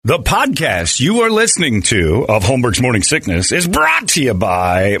The podcast you are listening to of Holmberg's Morning Sickness is brought to you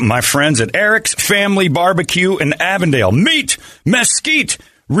by my friends at Eric's Family Barbecue in Avondale. Meat, mesquite,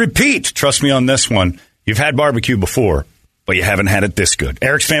 repeat. Trust me on this one. You've had barbecue before, but you haven't had it this good.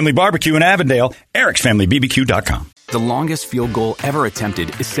 Eric's Family Barbecue in Avondale, ericsfamilybbq.com. The longest field goal ever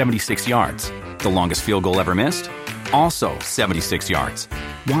attempted is 76 yards. The longest field goal ever missed? Also 76 yards.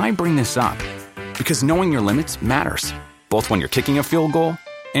 Why bring this up? Because knowing your limits matters, both when you're kicking a field goal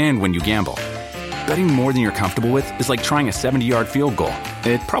and when you gamble. Betting more than you're comfortable with is like trying a 70-yard field goal.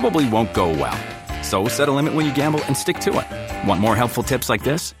 It probably won't go well. So set a limit when you gamble and stick to it. Want more helpful tips like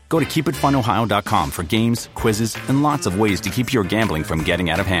this? Go to keepitfunohio.com for games, quizzes, and lots of ways to keep your gambling from getting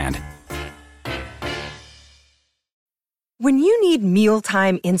out of hand. When you need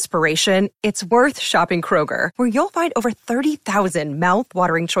mealtime inspiration, it's worth shopping Kroger, where you'll find over 30,000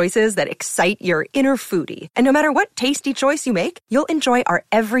 mouth-watering choices that excite your inner foodie. And no matter what tasty choice you make, you'll enjoy our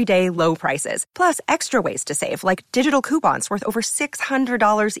everyday low prices, plus extra ways to save, like digital coupons worth over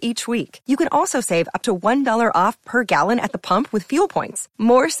 $600 each week. You can also save up to $1 off per gallon at the pump with fuel points.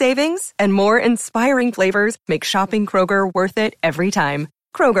 More savings and more inspiring flavors make shopping Kroger worth it every time.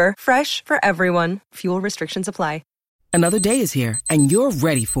 Kroger, fresh for everyone. Fuel restrictions apply. Another day is here, and you're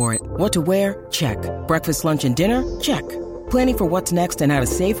ready for it. What to wear? Check. Breakfast, lunch, and dinner? Check. Planning for what's next and how to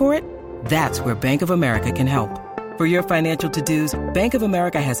save for it? That's where Bank of America can help. For your financial to-dos, Bank of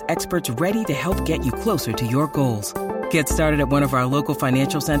America has experts ready to help get you closer to your goals. Get started at one of our local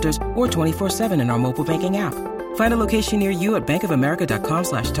financial centers or 24/7 in our mobile banking app. Find a location near you at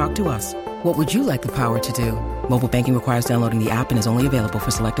bankofamerica.com/talktous. What would you like the power to do? Mobile banking requires downloading the app and is only available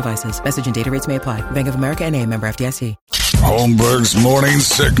for select devices. Message and data rates may apply. Bank of America N.A., member FDIC. Holmberg's Morning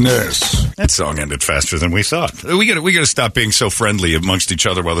Sickness. That song ended faster than we thought. We got to stop being so friendly amongst each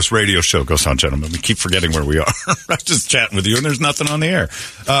other while this radio show goes on, gentlemen. We keep forgetting where we are. I'm just chatting with you, and there's nothing on the air.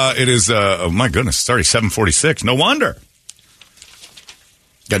 It is, oh my goodness, it's already 7:46. No wonder.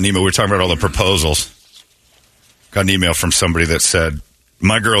 Got an email. We were talking about all the proposals. Got an email from somebody that said,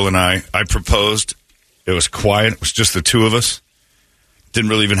 my girl and I proposed. It was quiet. It was just the two of us. Didn't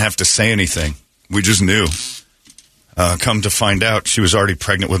really even have to say anything. We just knew. Come to find out, she was already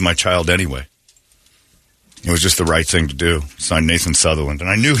pregnant with my child anyway. It was just the right thing to do. Signed Nathan Sutherland. And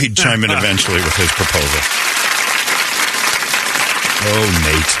I knew he'd chime in eventually with his proposal. Oh,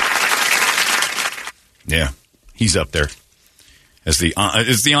 Nate. Yeah, he's up there as the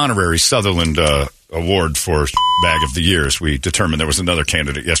honorary Sutherland award for bag of the year. As we determined there was another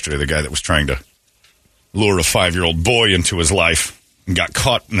candidate yesterday, the guy that was trying to lure a 5-year-old boy into his life and got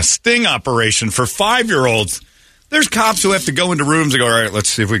caught in a sting operation for 5-year-olds. There's cops who have to go into rooms and go, all right, let's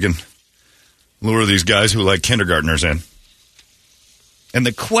see if we can lure these guys who like kindergartners in. And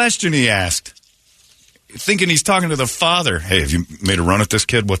the question he asked, thinking he's talking to the father, hey, have you made a run at this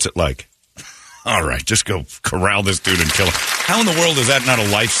kid? What's it like? All right, just go corral this dude and kill him. How in the world is that not a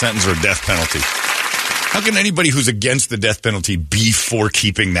life sentence or a death penalty? How can anybody who's against the death penalty be for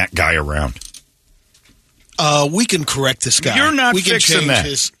keeping that guy around? We can correct this guy. You're not we can fixing that.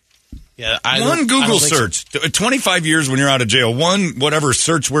 One Google search. So. 25 years when you're out of jail. One whatever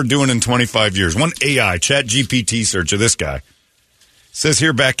search we're doing in 25 years. One AI, Chat GPT search of this guy. It says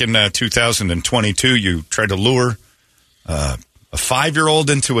here back in 2022, you tried to lure a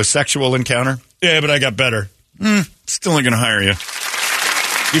 5-year-old into a sexual encounter. Yeah, but I got better. Still ain't going to hire you.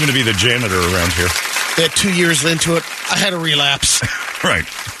 Even to be the janitor around here. That 2 years into it, I had a relapse. Right.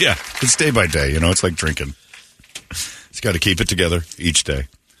 Yeah. It's day by day. You know, it's like drinking. It's got to keep it together each day.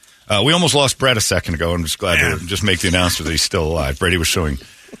 We almost lost Brett a second ago. I'm just glad to just make the announcement that he's still alive. Brady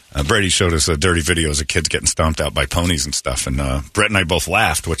showed us a dirty videos of kids getting stomped out by ponies and stuff. And Brett and I both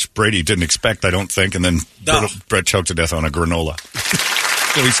laughed, which Brady didn't expect, I don't think. And then Brett choked to death on a granola.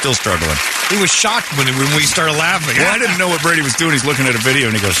 So he's still struggling. He was shocked when we started laughing. Well, I didn't know what Brady was doing. He's looking at a video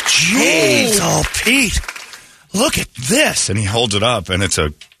and he goes, "Jeez, oh Pete, look at this!" And he holds it up, and it's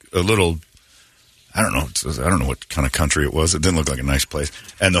a little. I don't know what kind of country it was. It didn't look like a nice place.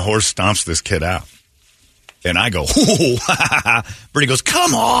 And the horse stomps this kid out. And I go, "Ooh!" Brady goes,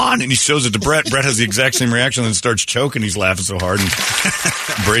 "Come on!" And he shows it to Brett. Brett has the exact same reaction and starts choking. He's laughing so hard, and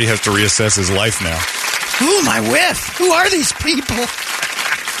Brady has to reassess his life now. Who am I with? Who are these people?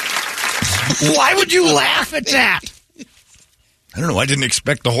 Why would you laugh at that? I don't know. I didn't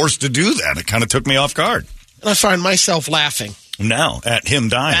expect the horse to do that. It kind of took me off guard. And I find myself laughing. Now, at him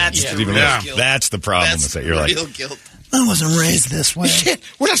dying. That's the problem with it. You're like, guilt. I wasn't raised this way.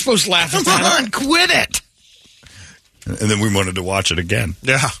 We're not supposed to laugh at that. Come on, quit it. And then we wanted to watch it again.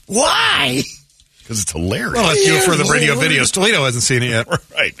 Yeah. Why? because it's hilarious. Well, let's do it for the radio videos. Toledo hasn't seen it yet.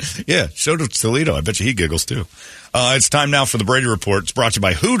 Right. Yeah, show to Toledo. I bet you he giggles, too. It's time now for the Brady Report. It's brought to you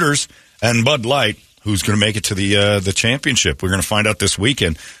by Hooters and Bud Light. Who's going to make it to the championship? We're going to find out this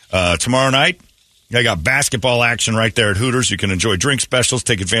weekend. Tomorrow night, I got basketball action right there at Hooters. You can enjoy drink specials,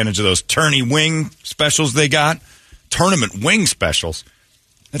 take advantage of those tourney wing specials they got. Tournament wing specials.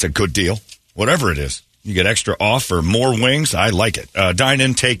 That's a good deal. Whatever it is. You get extra off for more wings. I like it.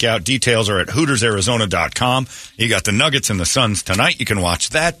 Dine-in, takeout. Details are at HootersArizona.com. You got the Nuggets and the Suns tonight. You can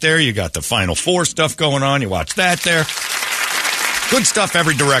watch that there. You got the Final Four stuff going on. You watch that there. Good stuff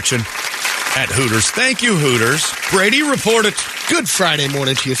every direction at Hooters. Thank you, Hooters. Brady, report it. Good Friday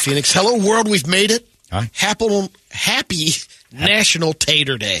morning to you, Phoenix. Hello, world. We've made it. Hi. Happy National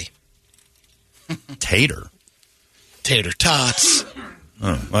Tater Day. Tater? Tater tots.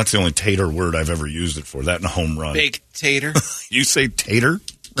 Oh, well, that's the only tater word I've ever used it for. That and a home run. Baked tater. You say tater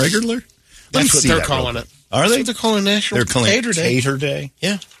regular? That's what they're calling it. Are they? That's what they're calling National They're calling Tater it Day. Tater Day?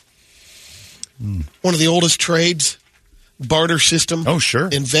 Yeah. One of the oldest trades, barter system. Oh, sure.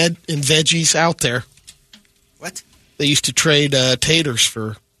 In veggies out there. What? They used to trade taters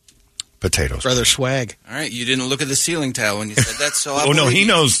for Potatoes. their swag. All right, you didn't look at the ceiling tile when you said that, so I Oh, no, he believe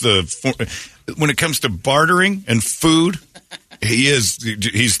knows when it comes to bartering and food, he's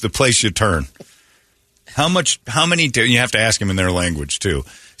the place you turn. How many, you have to ask him in their language, too.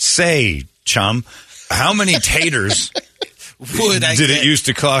 Say, chum, how many taters did it used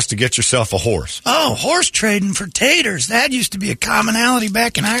to cost to get yourself a horse? Oh, horse trading for taters. That used to be a commonality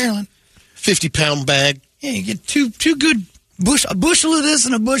back in Ireland. 50-pound bag. Yeah, you get two good a bushel of this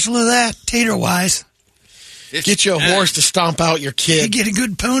and a bushel of that, tater-wise. Get you a horse to stomp out your You kid. get a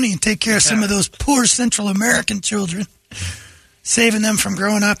good pony and take care of some of those poor Central American children, saving them from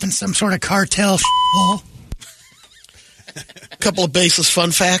growing up in some sort of cartel hole. A couple of baseless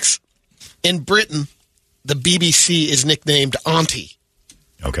fun facts. In Britain, the BBC is nicknamed Aunty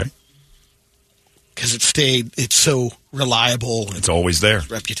Okay. because it's so reliable and It's always there.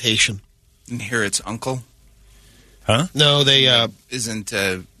 reputation. and here it's uncle. Huh? No, they Isn't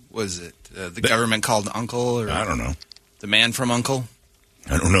was it the government called uncle or I don't know. the man from Uncle?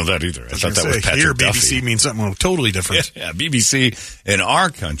 I don't know that either. I thought that was Patrick Here, Duffy. BBC means something totally different. Yeah, BBC in our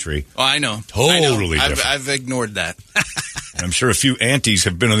country. Oh, I know. Totally I know. different. I've ignored that. I'm sure a few aunties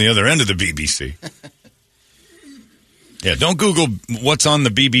have been on the other end of the BBC. Yeah, don't Google what's on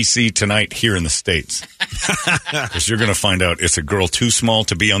the BBC tonight here in the States. Because you're going to find out it's a girl too small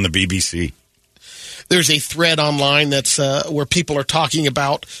to be on the BBC. there's a thread online that's where people are talking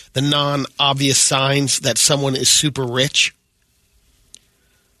about the non-obvious signs that someone is super rich.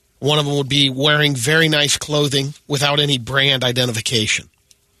 One of them would be wearing very nice clothing without any brand identification.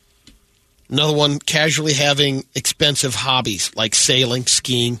 Another one, casually having expensive hobbies like sailing,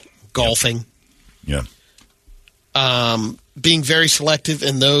 skiing, golfing. Yeah. Being very selective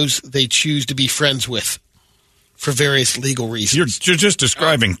in those they choose to be friends with for various legal reasons. You're just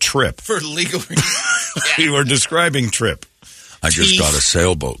describing Trip. For legal reasons. You are describing Trip. I just Teeth. got a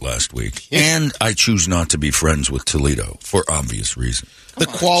sailboat last week, and I choose not to be friends with Toledo for obvious reasons. The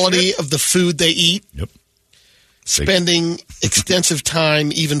quality of the food they eat. Yep. Spending extensive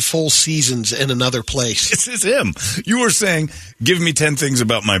time, even full seasons, in another place. This is him. You were saying, give me 10 things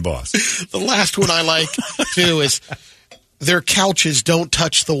about my boss. The last one I like, too, is their couches don't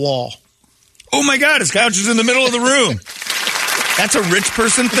touch the wall. Oh, my God, his couch is in the middle of the room. That's a rich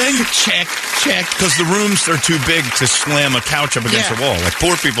person thing? Check. Because the rooms are too big to slam a couch up against the wall. Like,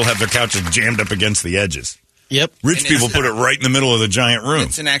 poor people have their couches jammed up against the edges. Yep. Rich And people it's put it right in the middle of the giant room.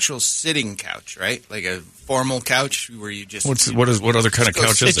 It's an actual sitting couch, right? Like a formal couch where you just... What other kind of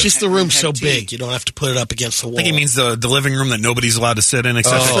couch is It's it? just the room's so Have tea. big, you don't have to put it up against the wall. I think he means the living room that nobody's allowed to sit in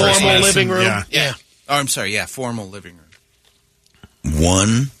except for formal Christmas. living room. Yeah. Yeah. Oh, I'm sorry. Yeah, formal living room.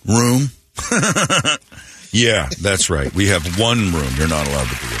 One room? Yeah, that's right. We have one room you're not allowed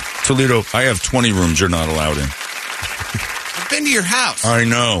to be in. Toledo, I have 20 rooms you're not allowed in. I've been to your house. I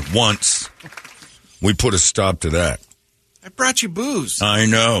know, once. We put a stop to that. I brought you booze. I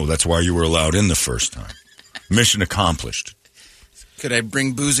know. That's why you were allowed in the first time. Mission accomplished. Could I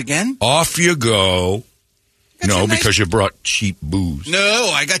bring booze again? Off you go. Got you No, a nice- because you brought cheap booze.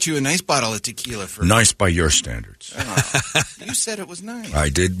 No, I got you a nice bottle of tequila for... Nice by your standards. You said it was nice. I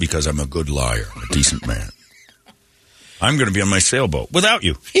did because I'm a good liar, a decent man. I'm going to be on my sailboat without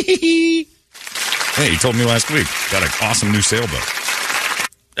you. Hey, you told me last week. Got an awesome new sailboat.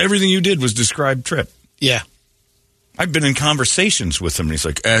 Everything you did was describe Trip. Yeah. I've been in conversations with him, and he's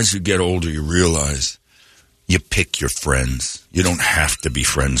like, as you get older, you realize you pick your friends. You don't have to be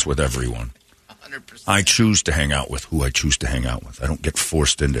friends with everyone. 100%. I choose to hang out with who I choose to hang out with. I don't get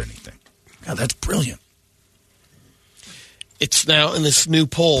forced into anything. Oh, that's brilliant. It's now in this new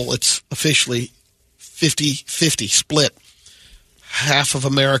poll, it's officially 50-50 split. Half of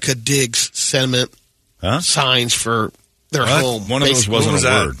America digs sentiment signs for their home. One of those wasn't a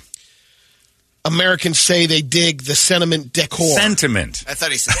word. Americans say they dig the sentiment decor. Sentiment. I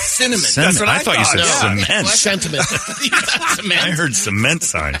thought he said cinnamon. That's what I thought you said. Cement. Sentiment. I heard cement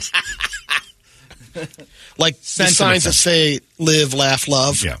signs. Like the signs that say live, laugh,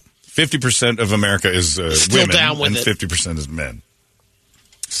 love. Yeah. 50% of America is women down with and it. 50% is men.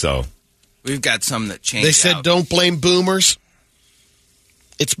 So We've got some that change. They said don't blame boomers.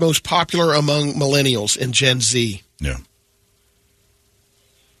 It's most popular among millennials and Gen Z. yeah.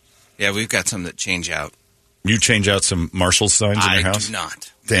 Yeah, we've got some that change out. You change out some Marshall signs in your I house? do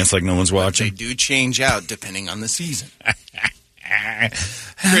not. Dance like no one's They watching? do change out depending on the season.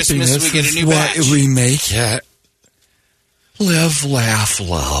 Christmas, we get a new batch. we make it. Live, laugh,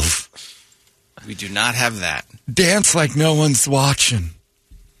 love. We do not have that. Dance like no one's watching.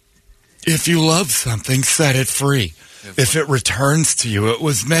 If you love something, set it free. If it returns to you, it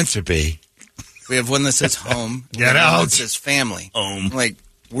was meant to be. We have one that says home. Get one out. that says family. Home. Like,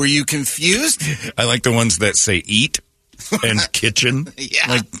 were you confused? I like the ones that say eat and kitchen. Yeah.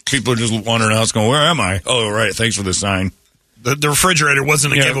 Like people are just wandering out going, where am I? Oh, right. Thanks for the sign. The refrigerator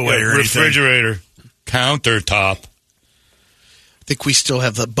wasn't a giveaway or anything. Refrigerator. Countertop. I think we still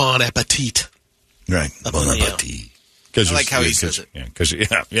have the bon appetit. Right. Bon appetit. I like how he says it.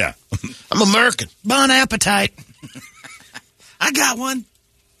 Yeah. I'm American. Bon appetite. I got one.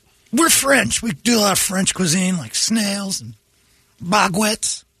 We're French. We do a lot of French cuisine, like snails and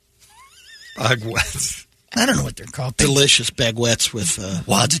baguettes. Baguettes. I don't know what they're called. Delicious baguettes with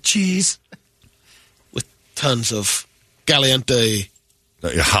Wads of cheese. with tons of caliente.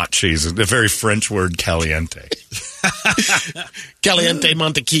 Hot cheese. The very French word caliente. Caliente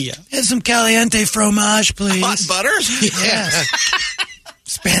mantequilla. And some caliente fromage, please. Hot butter? Yeah.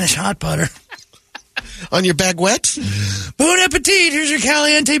 Spanish hot butter. On your baguettes? Bon appetit. Here's your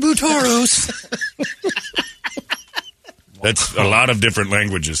caliente butoros. That's a lot of different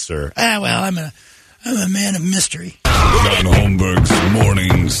languages, sir. Well, I'm a man of mystery. John Holmberg's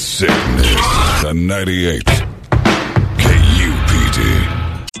Morning Sickness on 98 KUPD.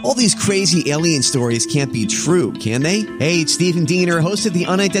 All these crazy alien stories can't be true, can they? Hey, it's Stephen Diener, host of the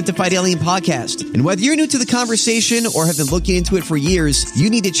Unidentified Alien Podcast. And whether you're new to the conversation or have been looking into it for years, you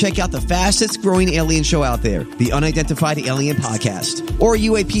need to check out the fastest growing alien show out there, the Unidentified Alien Podcast, or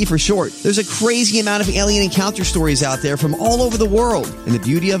UAP for short. There's a crazy amount of alien encounter stories out there from all over the world. And the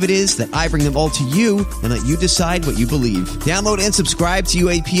beauty of it is that I bring them all to you and let you decide what you believe. Download and subscribe to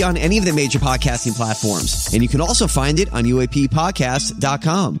UAP on any of the major podcasting platforms. And you can also find it on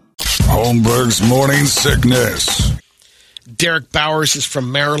UAPpodcast.com. Holmberg's Morning Sickness. Derek Bowers is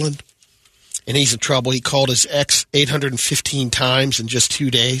from Maryland, and he's in trouble. He called his ex 815 times in just 2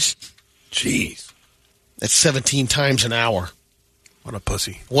 days. Jeez. That's 17 times an hour. What a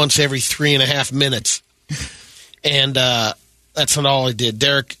pussy. Once every 3.5 minutes. And that's not all he did.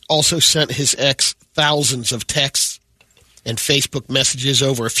 Derek also sent his ex thousands of texts and Facebook messages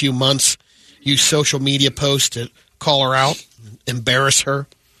over a few months, used social media posts to call her out, embarrass her.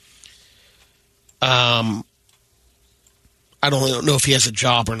 I don't know if he has a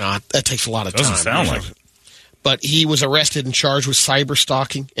job or not. That takes a lot of time. Doesn't sound like it. But he was arrested and charged with cyber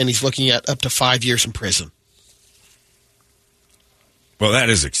stalking, and he's looking at up to 5 years in prison. Well, that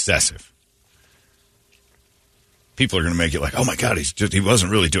is excessive. People are going to make it like, oh my God, he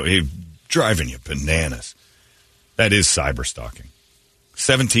wasn't really driving you bananas. That is cyber stalking.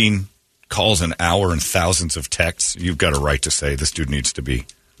 17 calls an hour and thousands of texts. You've got a right to say this dude needs to be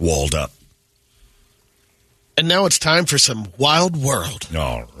walled up. And now it's time for some Wild World.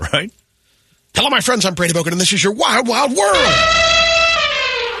 All right. Hello, my friends. I'm Brady Bogan, and this is your Wild, Wild World.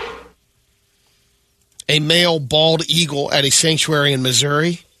 A male bald eagle at a sanctuary in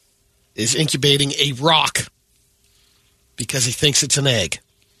Missouri is incubating a rock because he thinks it's an egg.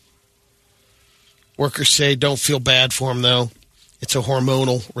 Workers say don't feel bad for him, though. It's a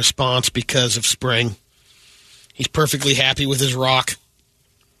hormonal response because of spring. He's perfectly happy with his rock.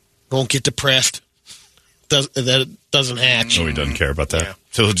 Won't get depressed. That doesn't hatch. No, he doesn't care about that. Yeah.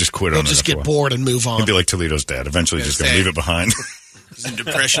 So he'll just quit on it. He'll just get bored and move on. He'll be like Toledo's dad. Eventually just going to leave it behind. Is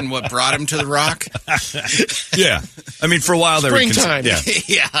depression what brought him to the rock? Yeah. I mean, for a while there. Springtime. Yeah.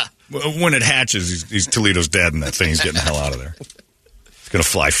 When it hatches, he's Toledo's dad and that thing. He's getting the hell out of there. It's going to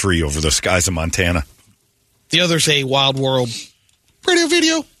fly free over the skies of Montana. The other's a Wild World radio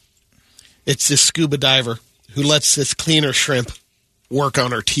video. It's this scuba diver who lets this cleaner shrimp work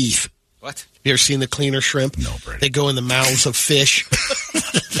on her teeth. What? You ever seen the cleaner shrimp? No, Brady. They go in the mouths of fish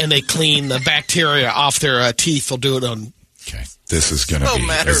and they clean the bacteria off their teeth. They'll do it on. Okay, this is going to be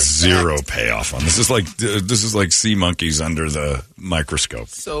a zero payoff on this. Is like sea monkeys under the microscope.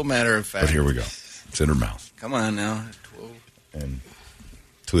 So matter of fact. But here we go. It's in her mouth. Come on now. And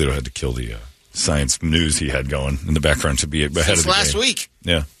Toledo had to kill the science news he had going in the background to be ahead of the game. Last week.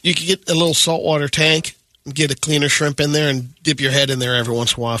 Yeah. You could get a little saltwater tank, get a cleaner shrimp in there, and dip your head in there every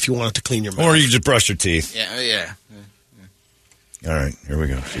once in a while if you want it to clean your mouth. Or you just brush your teeth. Yeah. All right, here we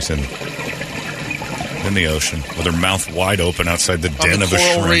go. She's in the ocean with her mouth wide open outside the den of a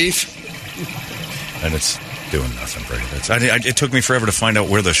shrimp. Reef. And it's doing nothing, Brady. It took me forever to find out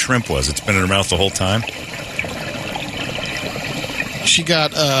where the shrimp was. It's been in her mouth the whole time. She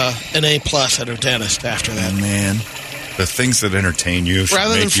got an A+ at her dentist after that. Man, the things that entertain you should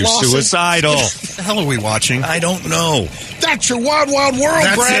Rather make than you flossing. suicidal. What the hell are we watching? I don't know. That's your wild, wild world,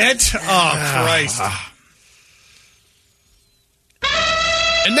 That's Brad. it? Oh, Christ.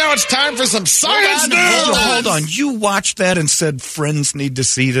 And now it's time for some science news. Hold on. You watched that and said friends need to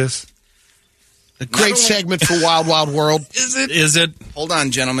see this? A great segment for Wild, Wild World. Is it? Hold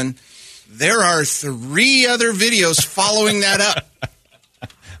on, gentlemen. There are 3 other videos following that up.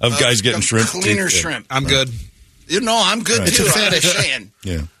 Of guys getting shrimp. Cleaner shrimp. I'm good. You know, I'm good too. It's a fetish. I'm saying.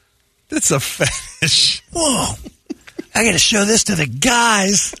 Yeah. It's a fetish. Whoa. I got to show this to the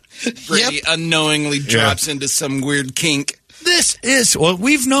guys. Brady unknowingly drops into some weird kink. This is, well,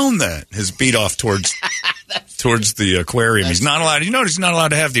 we've known that. His beat off towards the aquarium. He's not allowed, you notice he's not allowed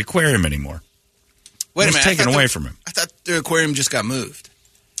to have the aquarium anymore. Wait a minute. It's taken away from him. I thought the aquarium just got moved.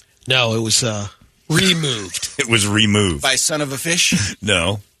 No, it was removed. It was removed. By son of a fish?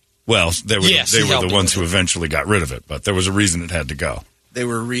 No. Well, they were Yes, he the helped ones with who eventually got rid of it, but there was a reason it had to go. They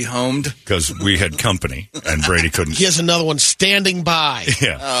were rehomed? Because we had company, and Brady couldn't. He has another one standing by.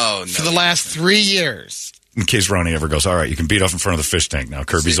 Yeah. Oh, no. For the last 3 years. In case Ronnie ever goes, all right, you can beat off in front of the fish tank now.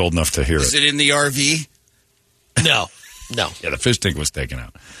 Kirby's old enough to hear it. Is it in the RV? No. Yeah, the fish tank was taken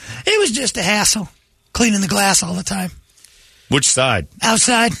out. It was just a hassle. Cleaning the glass all the time. Which side?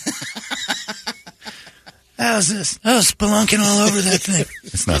 Outside. I was spelunking all over that thing.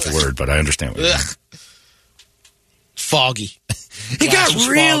 It's not the word, but I understand what you mean. Foggy. It got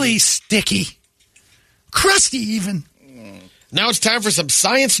really sticky. Crusty, even. Now it's time for some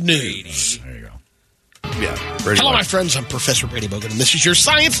science news. There you go. Yeah. Brady Hello, my likes- friends. I'm Professor Brady Bogan, and this is your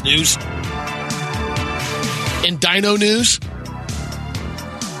science news. In dino news,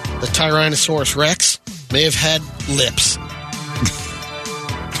 the Tyrannosaurus Rex may have had lips.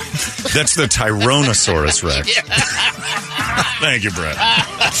 That's the Tyrannosaurus Rex. Thank you, Brett.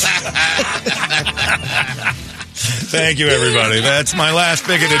 Thank you, everybody. That's my last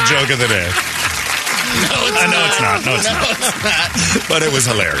bigoted joke of the day. No, it's not. But it was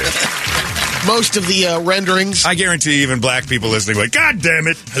hilarious. Most of the renderings, I guarantee even black people listening like, God damn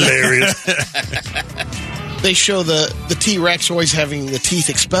it, hilarious. they show the T-Rex always having the teeth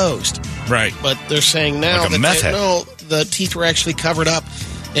exposed. Right. But they're saying now Like a meth head. the teeth were actually covered up.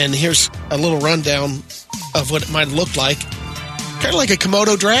 And here's a little rundown of what it might look like. Kind of like a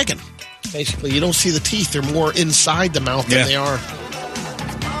Komodo dragon. Basically, you don't see the teeth. They're more inside the mouth than they are.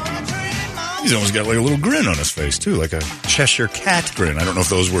 He's almost got like a little grin on his face, too, like a Cheshire cat grin. I don't know if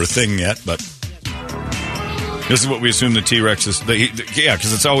those were a thing yet, but this is what we assume the T-Rex is. Yeah,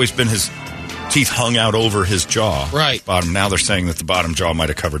 because it's always been his teeth hung out over his jaw. Right. Bottom. Now they're saying that the bottom jaw might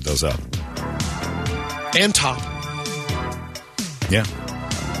have covered those up. And top. Yeah.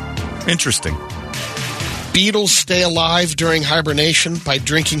 Interesting. Beetles stay alive during hibernation by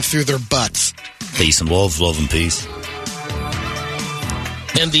drinking through their butts. Peace and love and peace.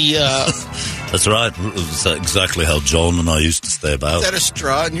 And the... That's right. That's exactly how John and I used to stay about. Is that a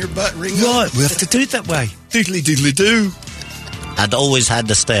straw in your butt, Ringo? Right, we have to do it that way. Diddly diddly do. I'd always had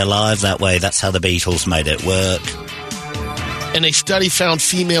to stay alive that way. That's how the Beatles made it work. And a study found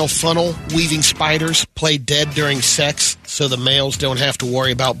female funnel weaving spiders play dead during sex so the males don't have to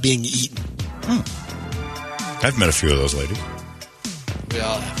worry about being eaten. I've met a few of those ladies. We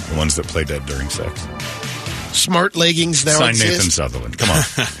all have. The ones that play dead during sex. Smart leggings now Sign exist. Nathan Sutherland. Come on.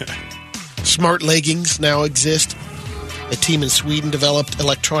 Smart leggings now exist. A team in Sweden developed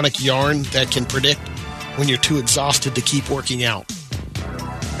electronic yarn that can predict when you're too exhausted to keep working out.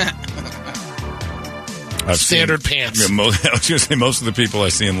 Standard pants. Yeah, I was going to say, most of the people I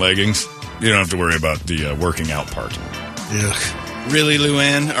see in leggings, you don't have to worry about the working out part. Really,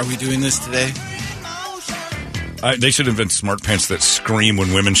 Luann? Are we doing this today? They should invent smart pants that scream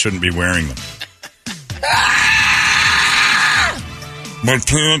when women shouldn't be wearing them. My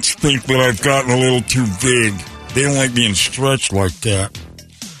pants think that I've gotten a little too big. They don't like being stretched like that.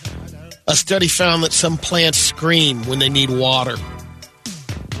 A study found that some plants scream when they need water.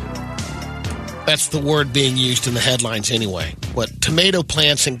 That's the word being used in the headlines anyway. But tomato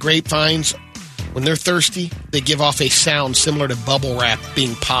plants and grapevines, when they're thirsty, they give off a sound similar to bubble wrap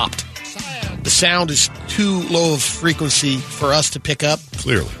being popped. The sound is too low of frequency for us to pick up.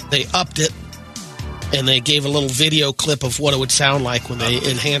 Clearly. They upped it, and they gave a little video clip of what it would sound like when they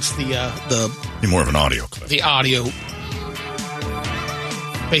enhanced the More of an audio clip. The audio,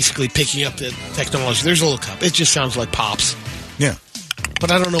 basically picking up the technology. There's a little cup. It just sounds like pops. Yeah.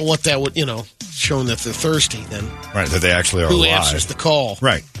 But I don't know what that would, showing that they're thirsty then. Right, that they actually are Who alive. answers the call?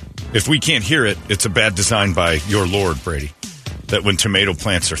 Right. If we can't hear it, it's a bad design by your Lord, Brady. That when tomato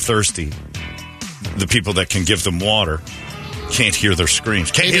plants are thirsty, the people that can give them water can't hear their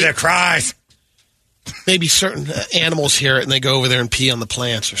screams. Can't hear their cries. Maybe certain animals hear it and they go over there and pee on the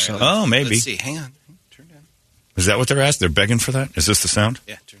plants or something. Oh, maybe. Let's see. Hang on. Turn down. Is that what they're asking? They're begging for that? Is this the sound?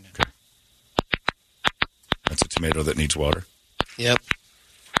 Yeah, turn down. Okay. That's a tomato that needs water. Yep.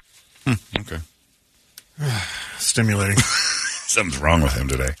 Okay. Stimulating. Something's wrong with him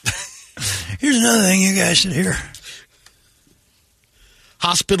today. Here's another thing you guys should hear.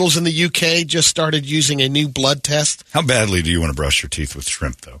 Hospitals in the UK just started using a new blood test. How badly do you want to brush your teeth with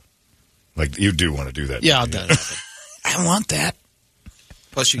shrimp, though? Like, you do want to do that. Yeah, I'll do it. I want that.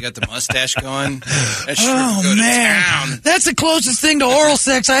 Plus, you got the mustache going. That Oh, man. That's the closest thing to oral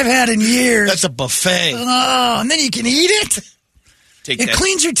sex I've had in years. That's a buffet. Oh, and then you can eat it. It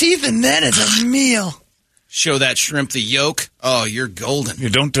cleans your teeth, and then it's a meal. Show that shrimp the yolk. Oh, you're golden. You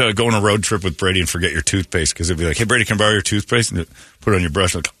don't go on a road trip with Brady and forget your toothpaste, because it'd be like, hey, Brady, can I borrow your toothpaste? And put it on your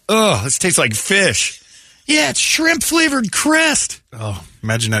brush. Like, oh, this tastes like fish. Yeah, it's shrimp-flavored Crest. Oh,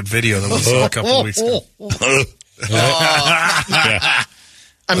 imagine that video that we saw a couple of weeks ago. Yeah.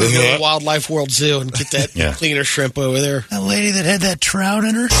 I'm going to go to Wildlife World Zoo and get that cleaner shrimp over there. That lady that had that trout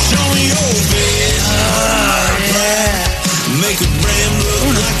in her.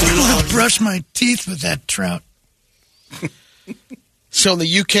 I want to brush my teeth with that trout. So in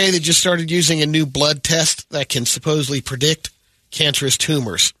the UK, they just started using a new blood test that can supposedly predict cancerous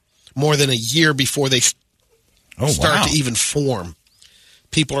tumors more than a year before they start to even form.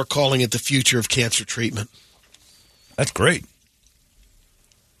 People are calling it the future of cancer treatment. That's great.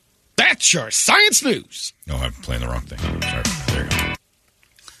 That's your science news. No, I'm playing the wrong thing. Sorry. There you go.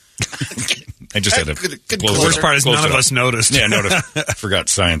 I just had to close it. The worst part is none of us noticed. Yeah, I forgot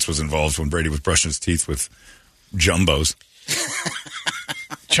science was involved when Brady was brushing his teeth with jumbos.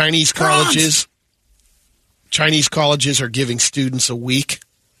 Chinese colleges are giving students a week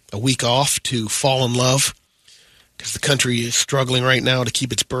off to fall in love because the country is struggling right now to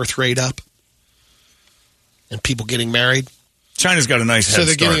keep its birth rate up and people getting married. China's got a nice head start. So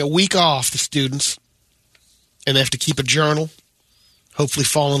they're getting a week off, the students, and they have to keep a journal, hopefully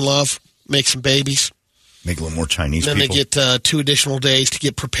fall in love, make some babies. Make a little more Chinese people. Then they get 2 additional days to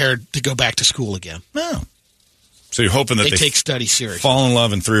get prepared to go back to school again. Oh. So you're hoping that they take study seriously. Fall in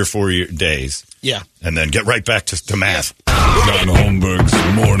love in 3 or 4 days. Yeah. And then get right back to math. John Holmberg's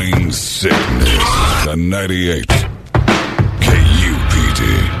Morning Sickness. The 98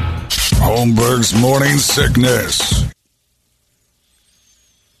 KUPD. Holmberg's Morning Sickness.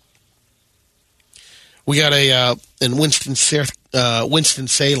 We got in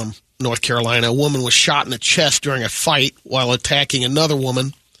Winston-Salem, North Carolina, a woman was shot in the chest during a fight while attacking another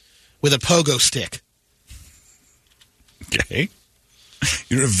woman with a pogo stick. Okay.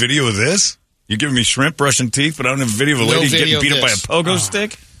 You don't have video of this? You're giving me shrimp brushing teeth, but I don't have a video of a lady getting beat up by a pogo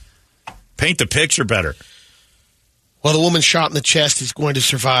stick? Paint the picture better. Well, the woman shot in the chest is going to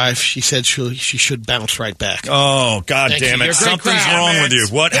survive. She said she should bounce right back. Oh, God damn it. Something's wrong with you.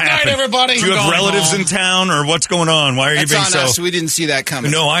 What happened? Good night, everybody. Do you have relatives in town, or what's going on? Why are you being on us. We didn't see that coming.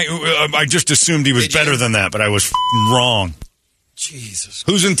 No, I just assumed he was better than that, but I was wrong. Jesus.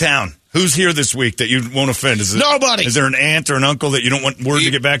 Who's in town? Who's here this week that you won't offend? Nobody. Is there an aunt or an uncle that you don't want word to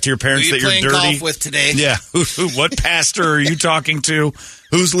get back to your parents that you're dirty? Golf with today? Yeah. What pastor are you talking to?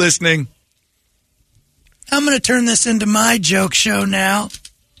 Who's listening? I'm going to turn this into my joke show now.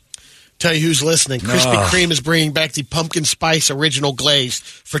 Tell you who's listening. Krispy Kreme is bringing back the pumpkin spice original glaze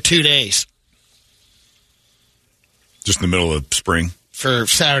for 2 days. Just in the middle of spring? For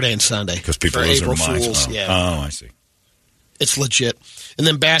Saturday and Sunday. Because people for lose April their minds. Fools. Oh. Yeah. Oh, I see. It's legit. And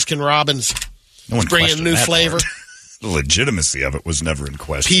then Baskin-Robbins bringing a new flavor. The legitimacy of it was never in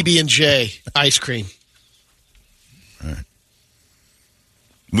question. PB&J ice cream. All right.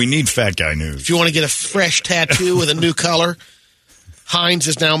 We need fat guy news. If you want to get a fresh tattoo with a new color, Heinz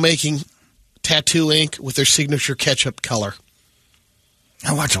is now making tattoo ink with their signature ketchup color.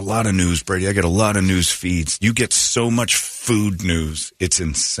 I watch a lot of news, Brady. I get a lot of news feeds. You get so much food news. It's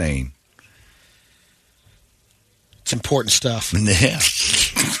insane. It's important stuff. Yeah.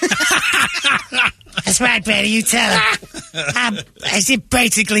 That's right, Brady. You tell him. I see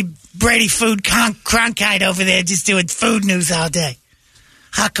basically Brady Food Cronkite over there just doing food news all day.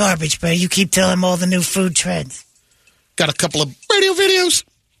 Hot garbage, Brady. You keep telling him all the new food trends. Got a couple of radio videos.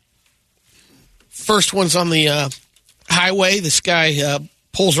 First one's on the highway. This guy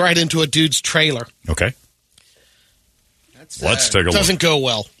pulls right into a dude's trailer. Okay. Let's take a look. Doesn't go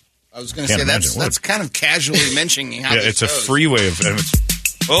well. I was going to say that's kind of casually mentioning how it's a freeway of.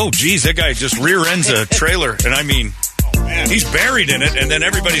 Oh, geez, that guy just rear ends a trailer, and I mean, he's buried in it, and then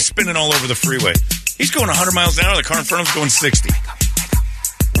everybody's spinning all over the freeway. He's going 100 miles an hour. The car in front of him's going 60.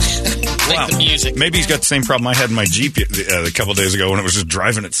 Wow. The music. Maybe he's got the same problem I had in my Jeep a couple days ago when it was just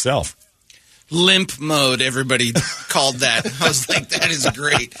driving itself. Limp mode, everybody called that. I was like, that is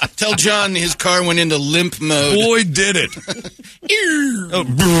great. Tell John his car went into limp mode. Boy, did it.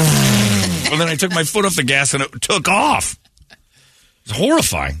 And then I took my foot off the gas and it took off. It's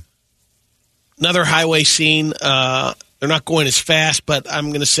horrifying. Another highway scene. They're not going as fast, but I'm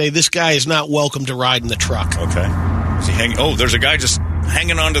going to say this guy is not welcome to ride in the truck. Okay. Is he hanging? Oh, there's a guy just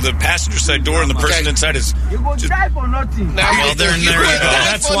hanging onto the passenger side door, and the person inside is. You will die for nothing. Well, they're in there.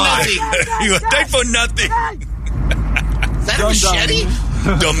 That's why. You will die for nothing. Is that a machete?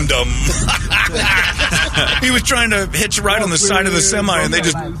 Dum-dum. He was trying to hitch a ride on the side of the semi, and they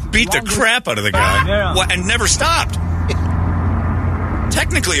just beat the crap out of the guy. And never stopped.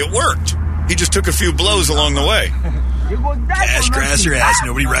 Technically, it worked. He just took a few blows along the way. Cash grass your ass.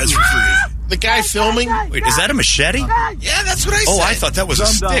 Nobody rides for free. The guy filming. Wait, is that a machete? Yeah, that's what I said. Oh, I thought that was a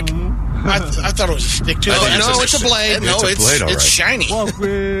stick. I thought it was a stick, too. No, it's a blade. No, it's a blade, all right. It's shiny.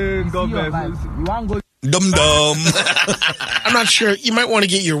 Dum-dum. I'm not sure. You might want to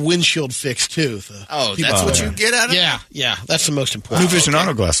get your windshield fixed, too. That's what you get out of it? Yeah. That's the most important. New Vision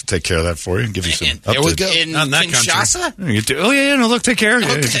Auto Glass will take care of that for you and give you some There we go. In Kinshasa? No, look, take care of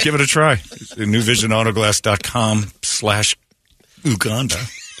it. Okay. Just give it a try. NewVisionAutoGlass.com/Uganda.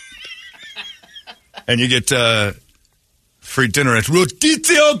 And you get free dinner at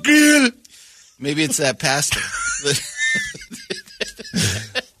Rotizio Grill. Maybe it's that pasta.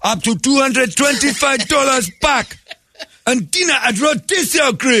 Up to $225 back. And dinner at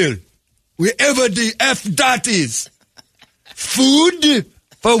Rotizio Grill. Wherever the F dot is. Food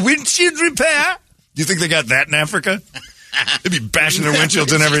for windshield repair. Do you think they got that in Africa? They'd be bashing their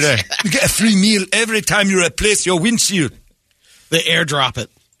windshields in every day. You get a free meal every time you replace your windshield. They airdrop it.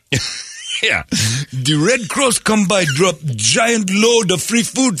 Yeah. The Red Cross come by, drop giant load of free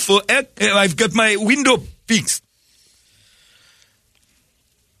food for I've got my window fixed.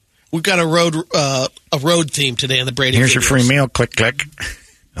 We've got a road theme today in the Brady Here's videos. your free meal. Click, click.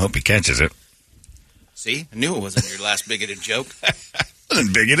 I hope he catches it. See? I knew it wasn't your last bigoted joke.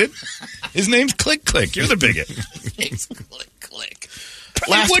 Wasn't bigoted. His name's Click, Click. You're the bigot. It's Click, Click.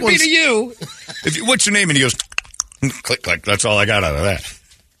 It would be to you. What's your name? And he goes, Click, Click. That's all I got out of that.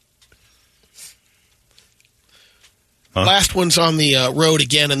 Huh? Last one's on the road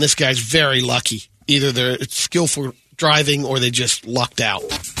again, and this guy's very lucky. Either they're skillful driving or they just lucked out.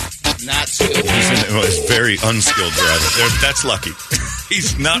 Not skillful. He's very unskilled driving. That's lucky.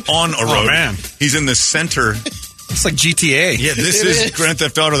 He's not on a road. Oh, man. He's in the center. It's like GTA. Yeah, this is Grand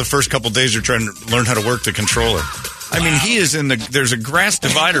Theft Auto. The first couple days you're trying to learn how to work the controller. I mean, he is there's a grass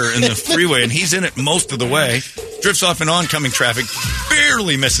divider in the freeway, and he's in it most of the way. Drifts off in oncoming traffic,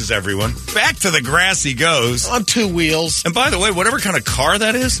 barely misses everyone. Back to the grass he goes. On two wheels. And by the way, whatever kind of car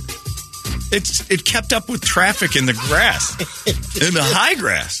that is, it kept up with traffic in the grass, in the high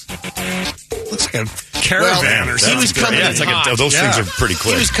grass. Looks like a caravan or something. He was coming in hot. Those things are pretty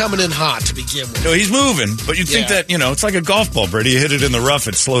quick. He was coming in hot to begin with. No, he's moving, but you'd think that, it's like a golf ball, Brady. You hit it in the rough,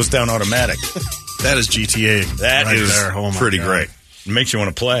 it slows down automatic. That is GTA. That right is there. Oh, pretty God. great. It makes you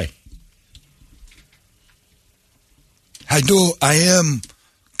want to play. I know I am.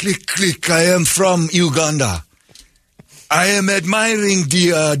 Click, click. I am from Uganda. I am admiring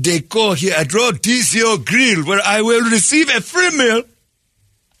the decor here at Rotizio Grill, where I will receive a free meal.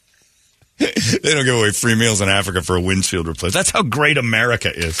 They don't give away free meals in Africa for a windshield replacement. That's how great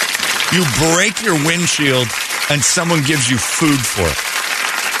America is. You break your windshield, and someone gives you food for it.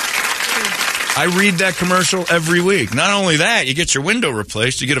 I read that commercial every week. Not only that, you get your window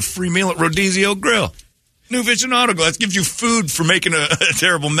replaced, you get a free meal at Rotizio Grill. New Vision Auto Glass gives you food for making a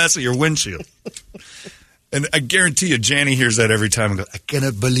terrible mess of your windshield. And I guarantee you, Janny hears that every time and goes, I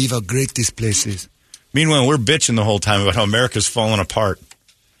cannot believe how great this place is. Meanwhile, we're bitching the whole time about how America's falling apart.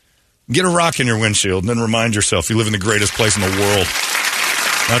 Get a rock in your windshield and then remind yourself you live in the greatest place in the world.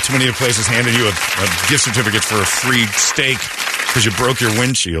 Not too many places handing you a gift certificate for a free steak because you broke your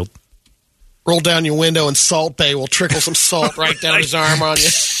windshield. Roll down your window and Salt Bay will trickle some salt right down his arm on you.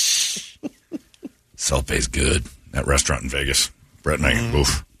 Salt Bay's good. That restaurant in Vegas. Brett and I,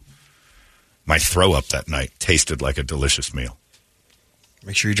 oof. My throw up that night tasted like a delicious meal.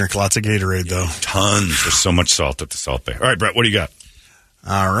 Make sure you drink lots of Gatorade, though. Tons. There's so much salt at the Salt Bay. All right, Brett, what do you got?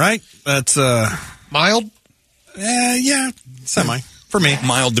 All right. That's mild? Yeah, semi. For me.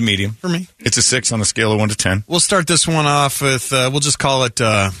 Mild to medium. For me. It's a 6 on a scale of 1 to 10. We'll start this one off with, we'll just call it,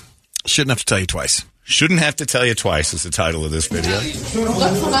 Shouldn't Have to Tell You Twice. Shouldn't Have to Tell You Twice is the title of this video.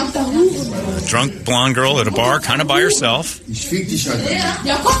 A drunk blonde girl at a bar, kind of by herself. Mouthing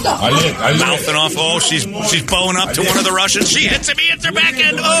off, she's bowing up to one of the Russians. She hits him, he hits her back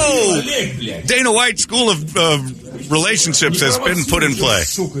end. Oh! Dana White School of Relationships has been put in play.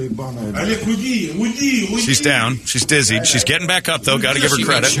 She's down. She's dizzy. She's getting back up, though. Got to give her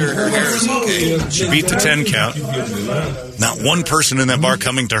credit. Sure her hair is okay. She beat the 10 count. Not one person in that bar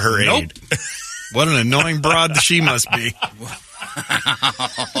coming to her aid. What an annoying broad she must be.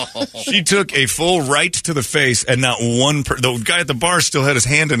 She took a full right to the face, and not one. The guy at the bar still had his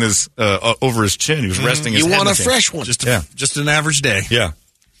hand in his over his chin. He was resting his head. You want a fresh one? Just an average day. Yeah.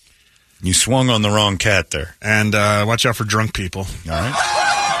 You swung on the wrong cat there. And watch out for drunk people. All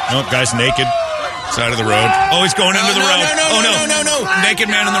right. Nope, guy's naked. Side of the road. Oh, he's going into the road. No. Naked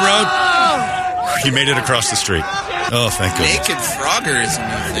man in the road. He made it across the street. Oh, thank goodness. Naked Frogger is a new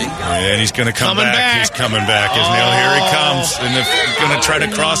thing. Yeah, and he's going to come back. He's coming back, isn't he? Oh, here he comes. And he's going to try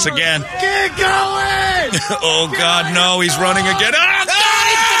to cross again. Get going! Oh, God, no. He's running again. Oh, God!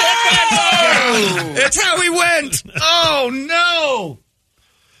 It's how he went. Oh, no.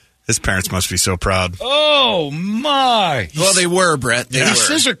 His parents must be so proud. Oh, my. Well, they were, Brett. They were.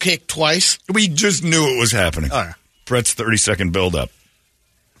 Scissor kicked twice. We just knew it was happening. Oh, yeah. Brett's 30-second build-up.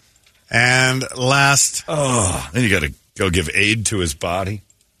 And last... then you got to go give aid to his body.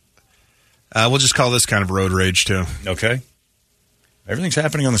 We'll just call this kind of road rage, too. Okay. Everything's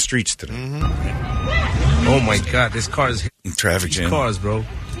happening on the streets today. Oh, my God. This car is... Traffic jam. Cars, bro.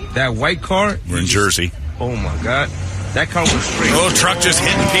 That white car... We're in Jersey. Oh, my God. That car was straight. Oh, truck just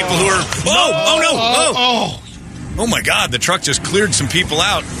hitting people who are... Oh, my God. The truck just cleared some people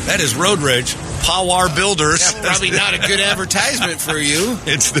out. That is road rage. Powar Builders. Yeah, probably not a good advertisement for you.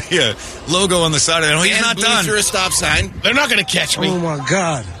 It's the logo on the side of it. Oh, he's not done. Through a stop sign. They're not going to catch me. Oh, my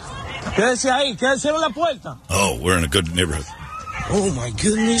God. Quédese ahí. Quédese en la puerta. Oh, we're in a good neighborhood. Oh, my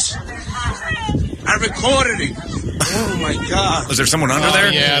goodness. I recorded it. Oh, my God. Was there someone under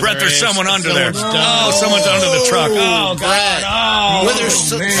there? Yeah, Brett, there's someone under there. Done. Someone's under the truck. Oh, Brett. God. Well,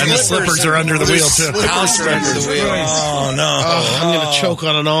 and the slippers are under the wheel, too. Slippers are under the wheel. Oh, no. I'm going to choke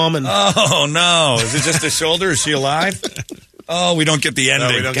on an almond. Oh, no. Is it just the shoulder? Is she alive? Oh, we don't get the ending.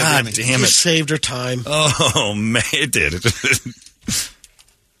 No, we don't get God the ending. damn it. Just saved her time. Oh, man. It did.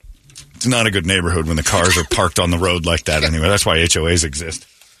 It's not a good neighborhood when the cars are parked on the road like that anyway. That's why HOAs exist.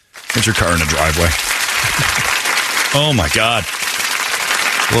 Get your car in the driveway. Oh, my God.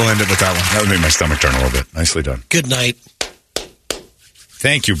 We'll end it with that one. That would make my stomach turn a little bit. Nicely done. Good night.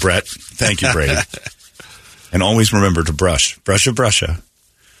 Thank you, Brett. Thank you, Brady. And always remember to brush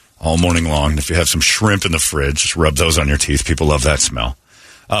all morning long. If you have some shrimp in the fridge, just rub those on your teeth. People love that smell.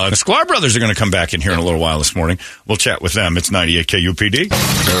 The Sklar brothers are going to come back in here in a little while this morning. We'll chat with them. It's 98 KUPD.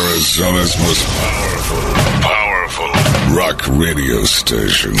 Arizona's most powerful rock radio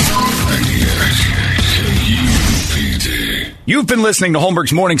station. 98 KUPD. You've been listening to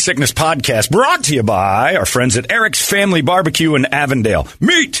Holmberg's Morning Sickness Podcast, brought to you by our friends at Eric's Family Barbecue in Avondale.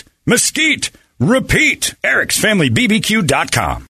 Meet, mesquite, repeat. Eric'sFamilyBBQ.com.